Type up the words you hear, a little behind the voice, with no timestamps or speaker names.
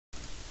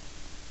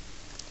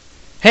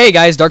Hey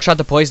guys, Darkshot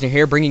the Poisoner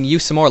here, bringing you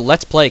some more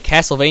Let's Play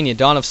Castlevania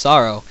Dawn of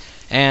Sorrow,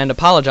 and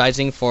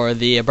apologizing for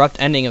the abrupt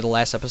ending of the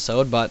last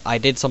episode, but I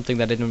did something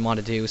that I didn't want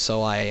to do,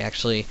 so I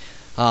actually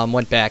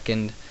went back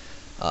and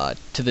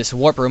to this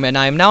warp room, and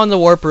I am now in the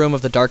warp room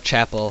of the Dark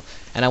Chapel,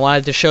 and I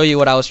wanted to show you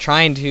what I was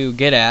trying to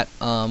get at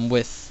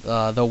with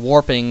the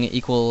warping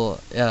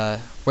equal, where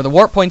the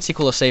warp points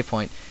equal a save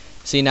point.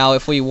 See, now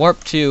if we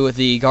warp to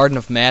the Garden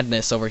of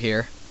Madness over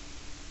here,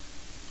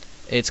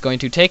 it's going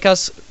to take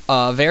us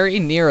very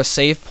near a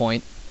save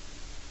point,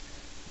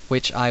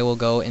 which I will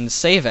go and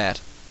save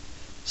at.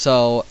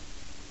 So,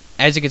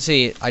 as you can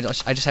see, I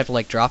just have to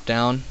like drop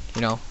down,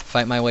 you know,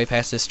 fight my way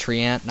past this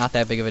tree ant. Not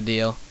that big of a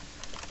deal.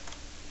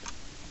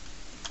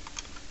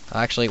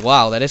 Actually,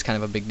 wow, that is kind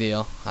of a big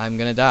deal. I'm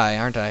gonna die,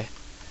 aren't I?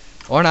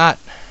 Or not.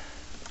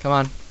 Come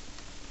on.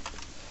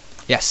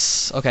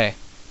 Yes. Okay.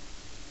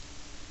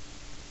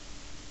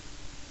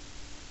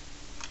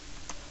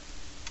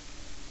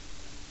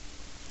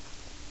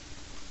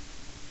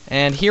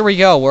 And here we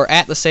go, we're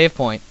at the save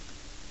point.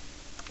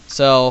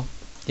 So,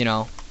 you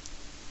know,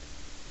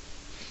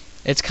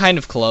 it's kind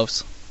of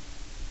close.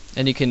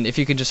 And you can, if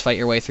you can just fight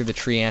your way through the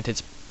tree ant,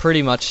 it's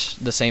pretty much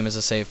the same as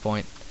a save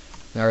point.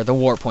 Or the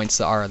warp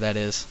points are, that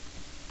is.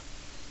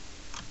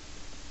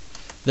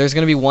 There's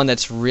going to be one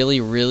that's really,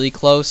 really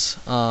close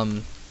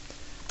to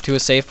a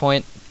save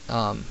point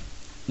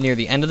near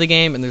the end of the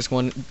game, and there's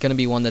going to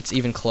be one that's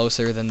even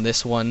closer than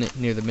this one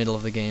near the middle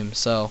of the game.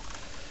 So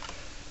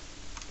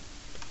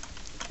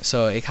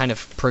it kind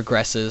of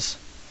progresses.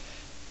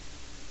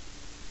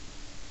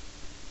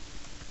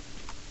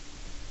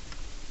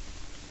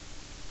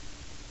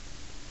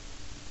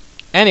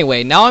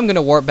 Anyway, now I'm going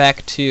to warp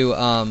back to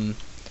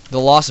the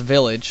Lost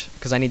Village,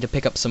 because I need to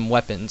pick up some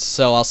weapons.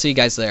 So I'll see you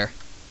guys there.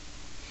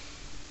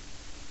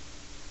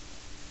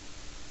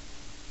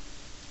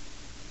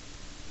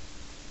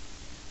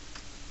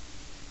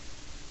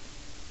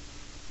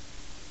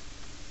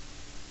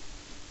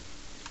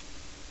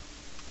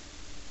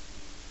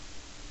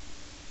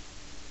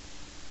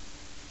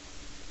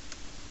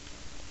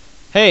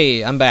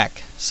 Hey, I'm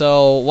back.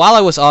 So while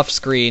I was off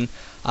screen,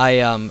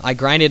 I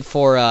grinded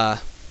for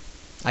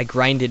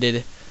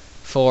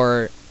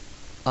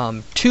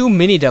 2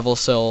 mini devil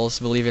souls,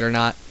 believe it or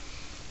not,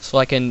 so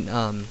I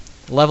can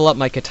level up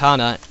my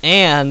katana,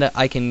 and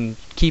I can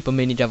keep a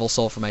mini devil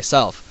soul for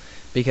myself,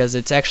 because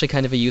it's actually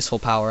kind of a useful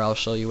power. I'll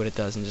show you what it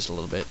does in just a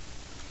little bit.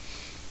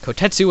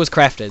 Kotetsu was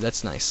crafted.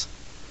 That's nice.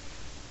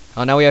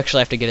 Oh, now we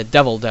actually have to get a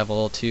devil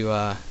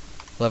to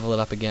level it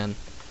up again.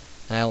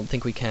 I don't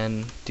think we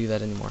can do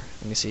that anymore.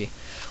 Let me see.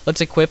 Let's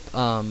equip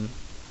our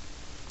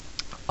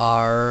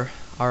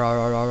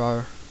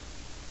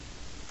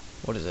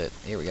what is it?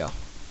 Here we go.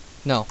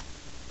 No.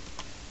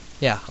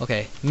 Yeah,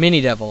 okay.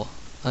 Mini Devil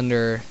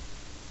under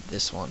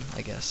this one,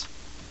 I guess.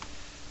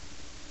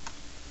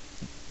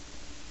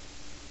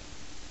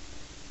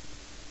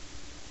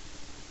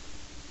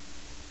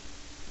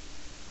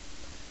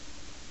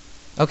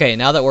 Okay,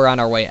 now that we're on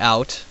our way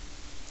out.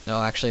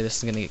 No, actually this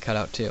is going to get cut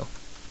out too.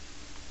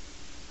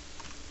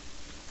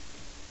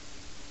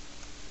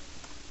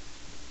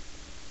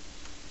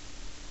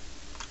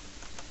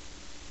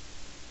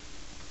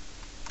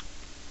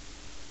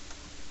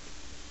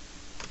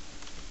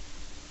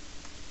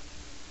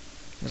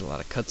 There's a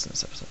lot of cuts in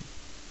this episode.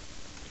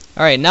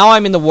 Alright, now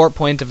I'm in the warp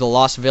point of the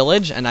Lost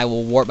Village, and I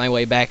will warp my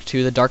way back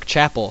to the Dark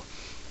Chapel,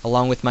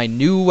 along with my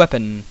new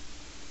weapon,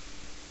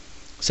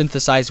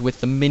 synthesized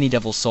with the Mini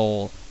Devil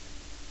Soul.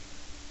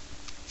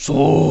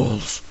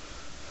 Souls!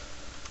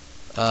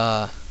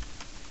 Okay,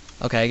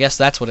 I guess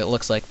that's what it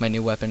looks like, my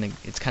new weapon.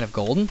 It's kind of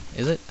golden,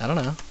 is it? I don't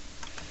know.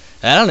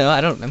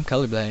 I'm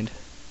colorblind.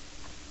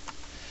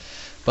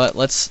 But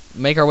let's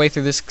make our way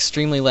through this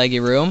extremely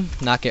laggy room,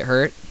 not get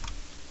hurt.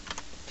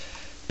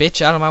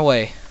 Bitch, out of my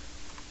way.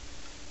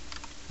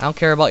 I don't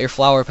care about your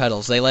flower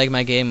petals. They lag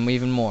my game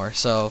even more,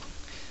 so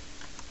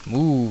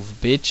move,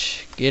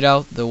 bitch. Get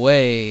out the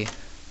way.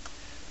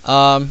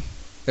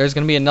 There's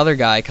gonna be another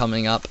guy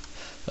coming up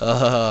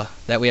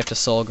that we have to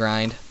soul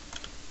grind.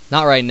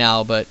 Not right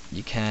now, but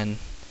you can.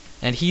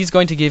 And he's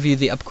going to give you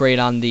the upgrade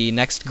on the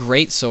next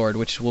great sword,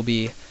 which will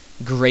be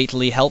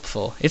greatly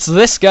helpful. It's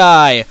this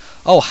guy!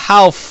 Oh,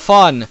 how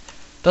fun!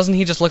 Doesn't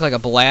he just look like a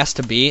blast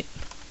to beat?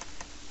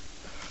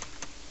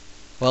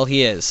 Well,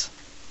 he is.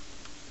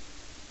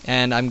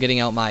 And I'm getting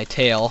out my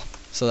tail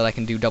so that I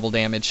can do double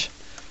damage.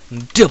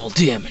 Double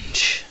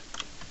damage!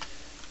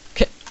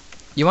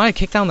 You want to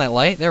kick down that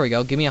light? There we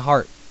go. Give me a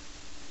heart.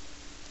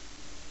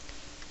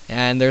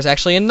 And there's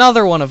actually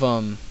another one of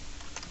them.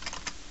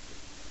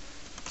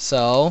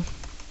 So,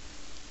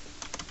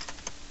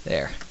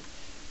 there.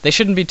 They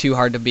shouldn't be too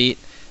hard to beat.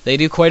 They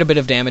do quite a bit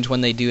of damage when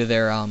they do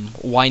their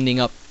winding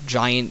up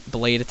giant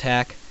blade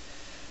attack.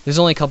 There's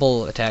only a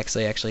couple attacks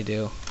they actually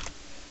do.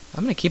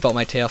 I'm going to keep out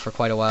my tail for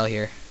quite a while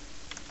here.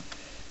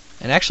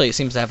 And actually it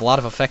seems to have a lot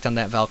of effect on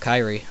that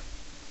Valkyrie.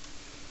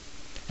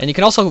 And you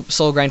can also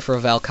soul grind for a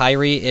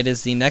Valkyrie. It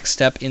is the next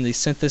step in the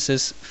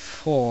synthesis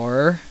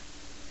for...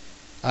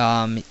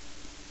 Oh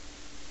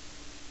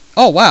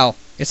wow!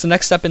 It's the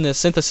next step in the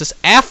synthesis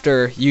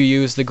after you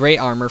use the great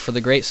armor for the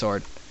great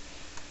sword.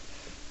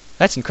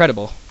 That's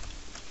incredible.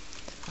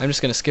 I'm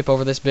just gonna skip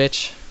over this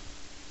bitch,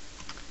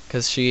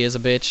 because she is a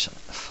bitch.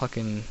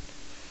 Fucking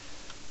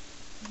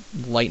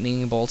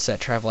lightning bolts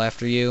that travel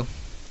after you.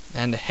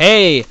 And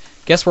hey,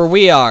 guess where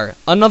we are?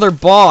 Another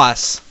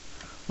boss.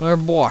 Another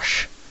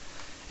boss.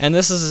 And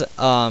this is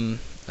a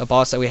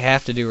boss that we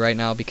have to do right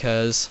now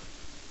because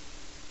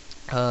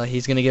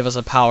he's gonna give us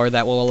a power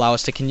that will allow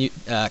us to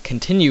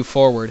continue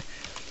forward.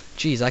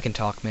 Jeez, I can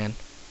talk, man.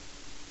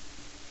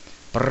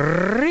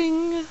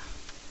 Bring.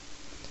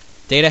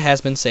 Data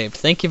has been saved.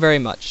 Thank you very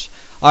much.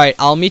 Alright,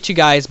 I'll meet you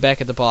guys back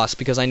at the boss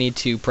because I need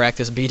to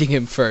practice beating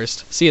him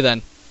first. See you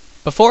then.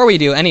 Before we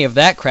do any of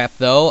that crap,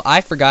 though,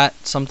 I forgot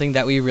something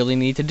that we really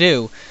need to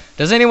do.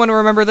 Does anyone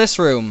remember this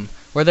room,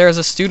 where there is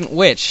a student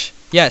witch?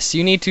 Yes,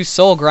 you need to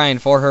soul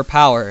grind for her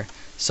power.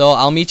 So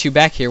I'll meet you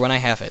back here when I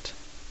have it.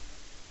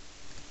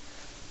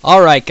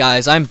 Alright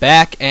guys, I'm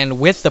back, and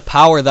with the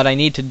power that I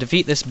need to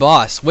defeat this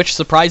boss, which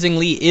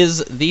surprisingly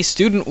is the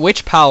student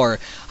witch power.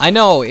 I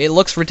know, it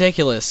looks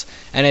ridiculous,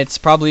 and it's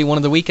probably one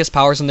of the weakest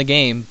powers in the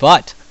game,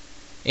 but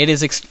it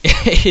is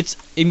it's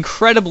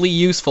incredibly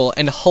useful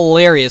and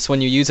hilarious when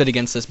you use it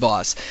against this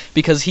boss,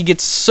 because he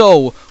gets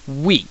so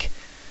weak,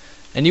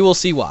 and you will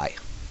see why.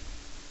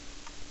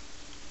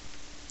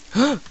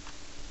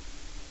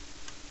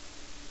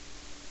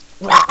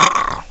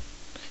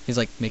 He's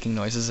like making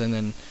noises, and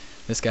then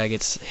this guy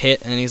gets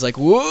hit, and he's like,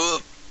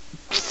 whoop!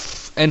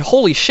 And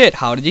holy shit,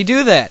 how did he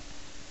do that?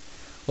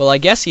 Well, I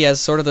guess he has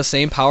sort of the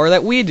same power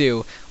that we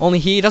do, only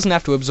he doesn't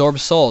have to absorb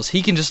souls.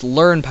 He can just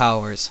learn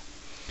powers.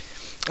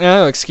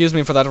 Oh, excuse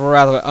me for that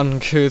rather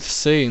uncouth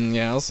scene,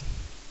 yes.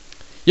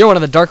 You're one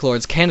of the Dark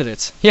Lord's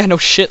candidates. Yeah, no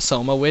shit,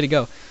 Soma. Way to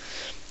go.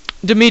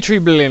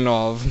 Dmitrii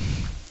Blinov.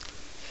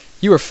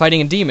 You were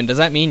fighting a demon. Does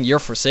that mean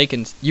you've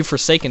forsaken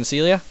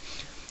Celia?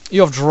 You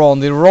have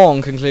drawn the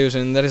wrong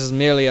conclusion. That is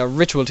merely a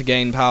ritual to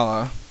gain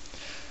power.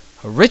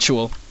 A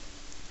ritual?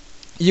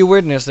 You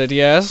witnessed it,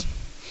 yes?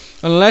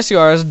 Unless you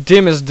are as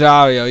dim as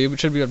Dario, you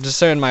should be able to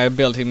discern my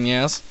ability,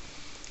 yes?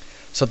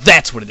 So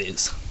that's what it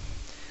is.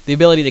 The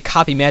ability to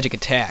copy magic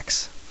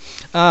attacks.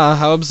 Ah,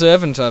 how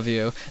observant of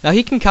you. Now,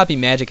 he can copy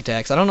magic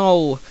attacks. I don't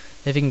know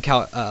if he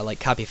can like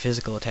copy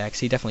physical attacks.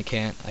 He definitely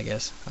can't, I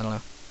guess. I don't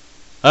know.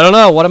 I don't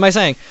know. What am I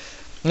saying?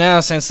 Now,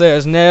 since there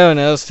is no one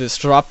else to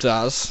disrupt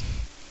us...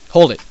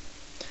 Hold it.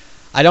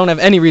 I don't have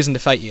any reason to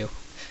fight you.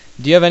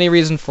 Do you have any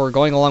reason for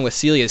going along with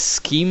Celia's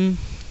scheme?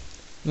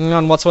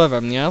 None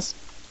whatsoever, yes?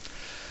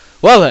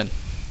 Well then.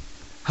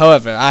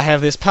 However, I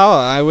have this power.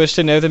 I wish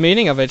to know the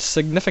meaning of its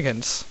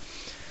significance.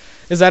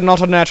 Is that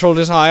not a natural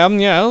desire?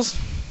 Yes.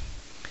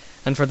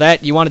 And for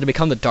that, you wanted to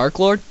become the Dark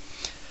Lord?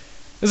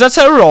 Is that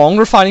so wrong?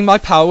 Refining my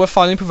power will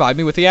finally provide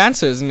me with the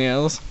answers,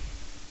 yes.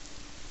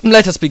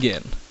 Let us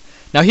begin.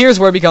 Now here's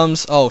where it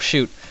becomes... Oh,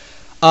 shoot.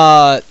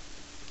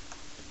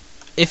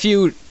 If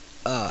you...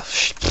 What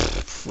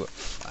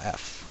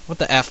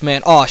the F,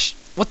 man? Oh,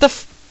 what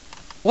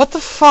the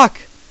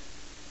fuck?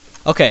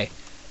 Okay.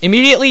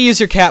 Immediately use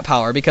your cat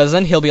power, because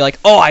then he'll be like,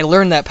 oh, I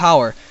learned that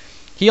power.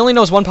 He only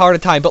knows one power at a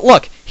time, but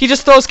look, he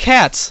just throws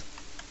cats.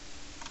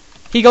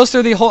 He goes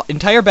through the whole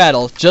entire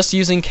battle just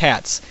using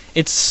cats.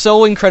 It's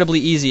so incredibly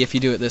easy if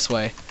you do it this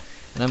way.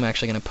 And I'm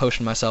actually going to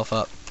potion myself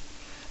up.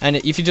 And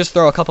if you just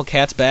throw a couple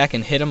cats back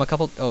and hit him a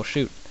couple... Oh,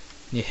 shoot.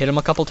 You hit him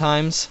a couple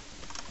times.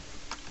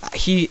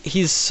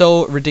 He's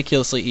so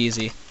ridiculously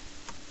easy.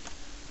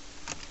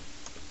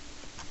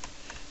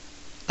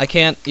 I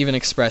can't even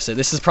express it.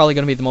 This is probably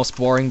going to be the most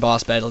boring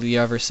boss battle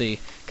you ever see.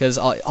 Because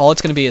all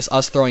it's going to be is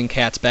us throwing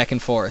cats back and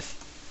forth.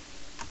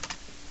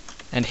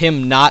 And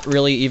him not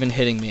really even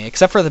hitting me.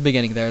 Except for the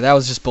beginning there. That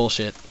was just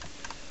bullshit.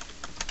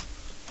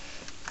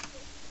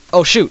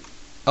 Oh, shoot.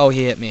 Oh,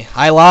 he hit me.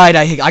 I lied.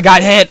 I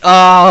got hit.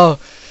 Oh,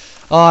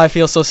 I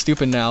feel so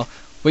stupid now.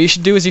 What you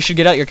should do is you should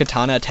get out your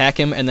katana, attack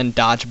him, and then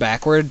dodge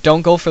backward.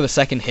 Don't go for the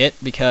second hit,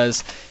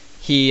 because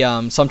he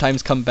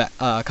sometimes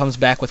comes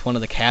back with one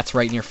of the cats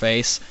right in your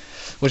face,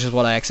 which is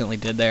what I accidentally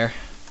did there.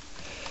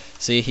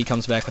 See, he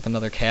comes back with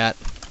another cat.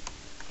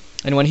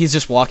 And when he's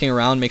just walking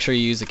around, make sure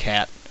you use a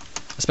cat,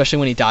 especially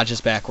when he dodges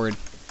backward.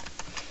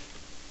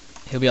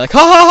 He'll be like, ha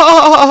ha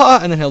ha ha ha ha,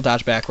 and then he'll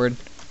dodge backward.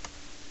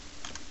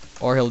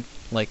 Or he'll,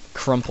 like,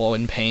 crumple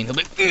in pain. He'll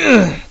be,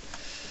 ugh.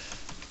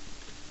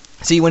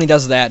 See, when he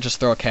does that, just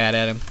throw a cat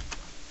at him.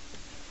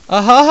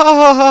 Ha ha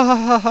ha ha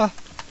ha ha.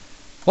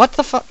 What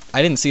the fuck?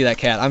 I didn't see that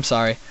cat. I'm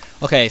sorry.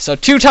 Okay, so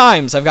 2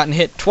 times I've gotten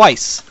hit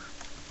twice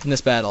in this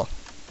battle.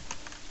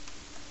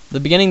 The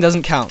beginning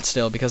doesn't count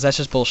still, because that's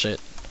just bullshit.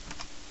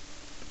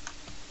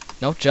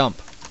 No, jump.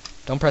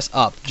 Don't press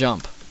up.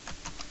 Jump.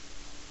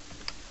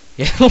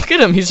 Yeah, look at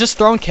him. He's just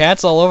throwing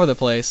cats all over the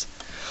place.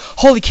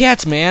 Holy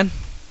cats, man.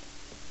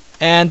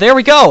 And there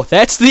we go.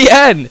 That's the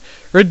end.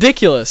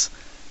 Ridiculous.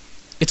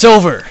 It's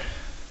over.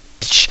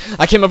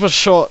 I came up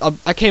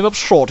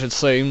short, it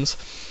seems.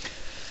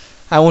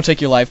 I won't take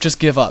your life. Just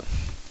give up.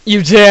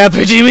 You dare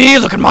pity me?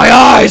 Look in my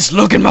eyes.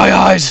 Look in my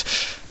eyes.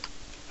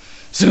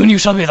 Soon you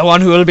shall be the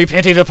one who will be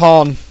pitied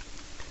upon.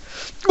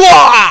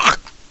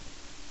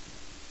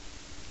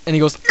 And he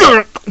goes,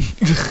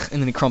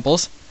 and then he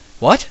crumples.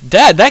 What?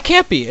 Dad, that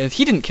can't be. And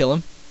he didn't kill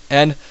him.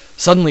 And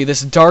suddenly this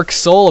dark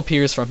soul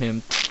appears from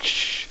him.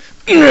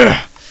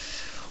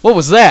 What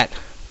was that?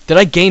 Did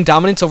I gain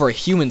dominance over a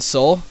human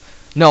soul?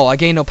 No, I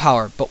gained no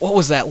power. But what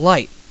was that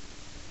light?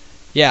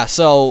 Yeah,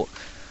 so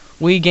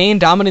we gained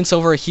dominance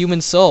over a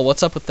human soul.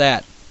 What's up with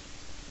that?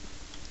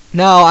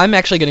 Now, I'm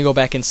actually going to go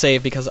back and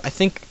save because I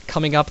think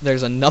coming up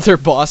there's another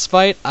boss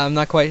fight. I'm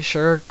not quite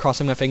sure.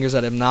 Crossing my fingers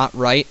that I'm not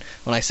right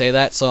when I say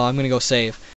that, so I'm going to go save.